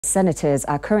Senators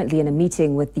are currently in a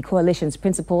meeting with the coalition's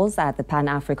principals at the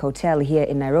Pan-Africa Hotel here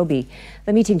in Nairobi.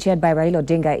 The meeting, chaired by Raila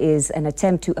Odinga, is an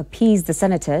attempt to appease the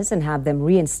senators and have them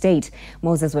reinstate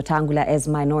Moses Wetangula as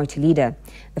minority leader.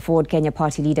 The Ford Kenya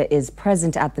party leader is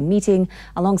present at the meeting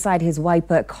alongside his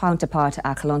Wiper counterpart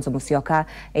Kalonzo Musyoka.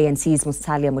 ANC's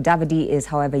Musalia Mudavadi is,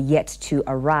 however, yet to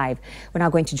arrive. We're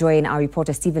now going to join our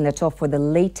reporter Stephen Leto for the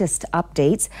latest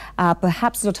updates.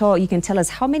 Perhaps, Leto, you can tell us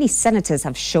how many senators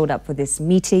have showed up for this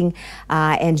meeting.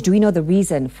 And do we know the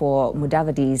reason for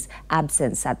Mudavadi's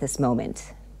absence at this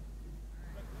moment?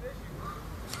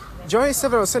 Joy,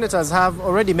 several senators have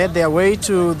already made their way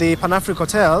to the Pan-Africa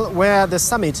Hotel, where the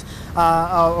summit,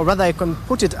 or rather I can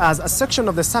put it as a section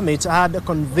of the summit, had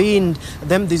convened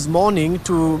them this morning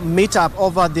to meet up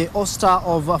over the ouster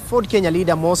of Ford Kenya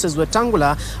leader Moses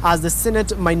Wetangula as the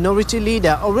Senate minority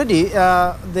leader. Already,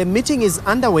 the meeting is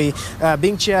underway,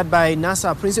 being chaired by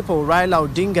NASA principal Raila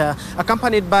Odinga,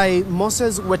 accompanied by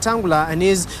Moses Wetangula and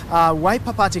his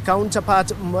Wiper party counterpart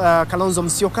Kalonzo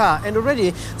Musyoka. And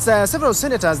already, several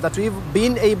senators that we've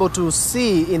been able to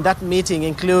see in that meeting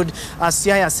include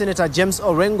Siaya Senator James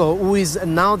Orengo, who is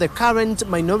now the current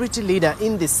minority leader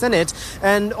in the Senate.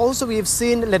 And also we've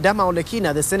seen Ledama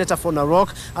Olekina, the senator for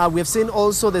Narok. We've seen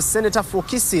also the senator for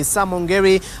Kisii, Sam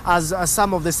Ongeri, as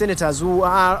some of the senators who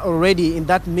are already in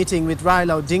that meeting with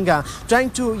Raila Odinga,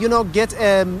 trying to, get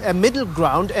a middle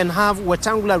ground and have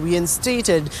Wetangula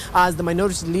reinstated as the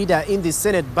minority leader in the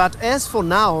Senate. But as for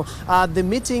now, the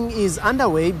meeting is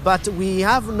underway, but we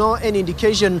have no any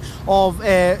indication of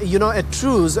a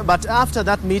truce. But after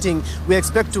that meeting, we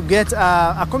expect to get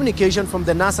a communication from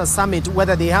the NASA summit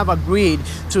whether they have agreed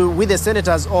with the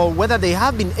senators or whether they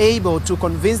have been able to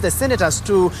convince the senators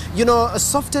to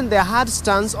soften their hard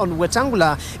stance on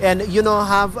Wetangula and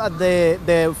have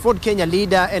the Ford Kenya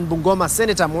leader and Bungoma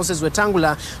Senator Moses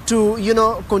Wetangula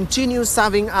to continue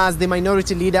serving as the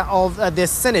minority leader of the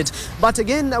Senate. But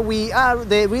again,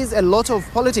 there is a lot of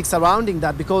politics surrounding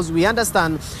that, because we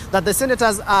understand that the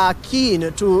senators are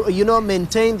keen to,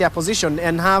 maintain their position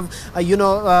and have,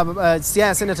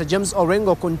 Siaya Senator James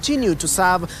Orengo continue to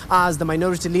serve as the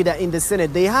minority leader in the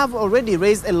Senate. They have already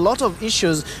raised a lot of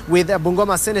issues with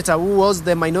Bungoma Senator, who was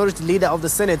the minority leader of the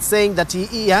Senate, saying that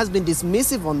he has been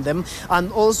dismissive on them,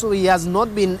 and also he has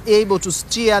not been able to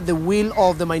steer the wheel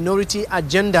of the minority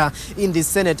agenda in the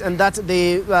Senate, and that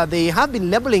they have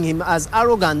been labeling him as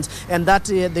arrogant, and that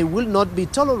they will not be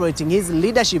tolerating his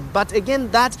leadership. But again,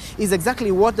 that is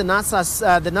exactly what the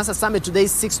NASA summit today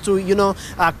seeks to,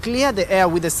 clear the air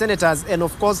with the senators, and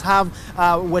of course have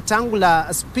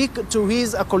Wetangula speak to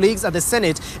his colleagues at the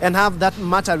Senate and have that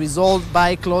matter resolved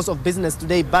by close of business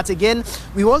today. But again,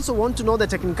 we also want to know the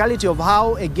technicality of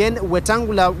how, again,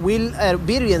 Wetangula will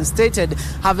be reinstated,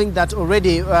 having that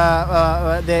already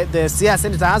the Siaya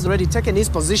Senator has already taken his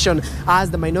position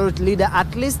as the minority leader,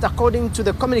 at least according to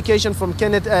the communication from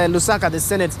Kenneth Lusaka, the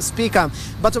Senate Speaker.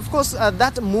 But of course,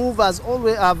 that move has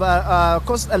always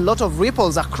caused a lot of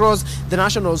ripples across the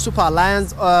National Super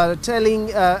Alliance, telling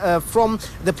from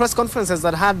the press conferences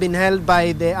that have been held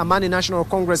by the Amani National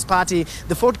Congress Party,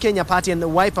 the Ford Kenya Party and the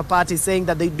Wiper Party, saying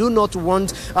that they do not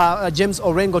want James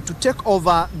Orengo to take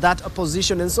over that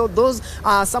position. And so those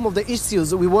are some of the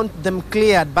issues we want them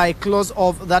cleared by close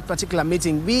of that particular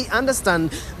meeting. We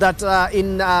understand that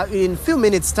in few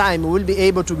minutes' time, we will be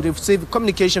able to receive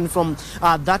communication from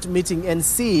that meeting and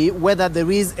see whether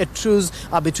there is a truce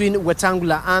between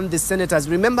Wetangula and the senators.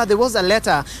 Remember, there was a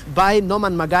letter by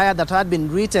Norman Magaya that had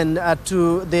been written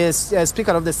to the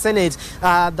Speaker of the Senate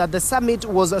that the summit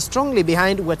was strongly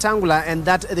behind Wetangula and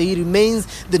that he remains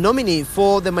the nominee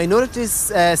for the minority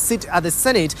seat at the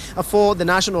Senate for the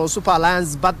National Super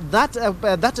Alliance. But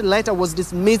that letter was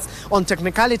dismissed on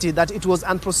technicality, that it was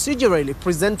unprocedurally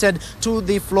presented to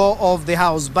the floor of the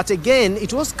House. But again,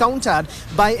 it was countered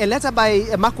by a letter by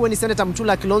Makueni Senator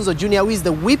Mtula Kilonzo Jr., who is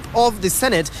the whip of the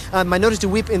Senate, minority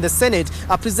whip in the Senate,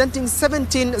 presenting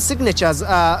 17 signatures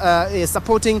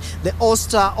supporting the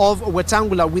ouster of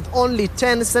Wetangula, with only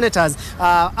 10 senators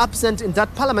absent in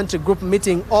that parliamentary group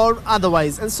meeting or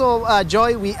otherwise. And so,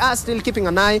 Joy, we are still keeping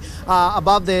an eye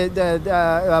above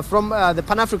from the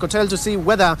Pan-Africa Hotel to see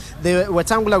whether the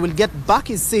Wetangula will get back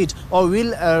his seat or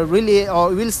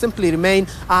will simply remain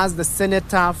as the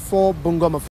senator for Bungoma.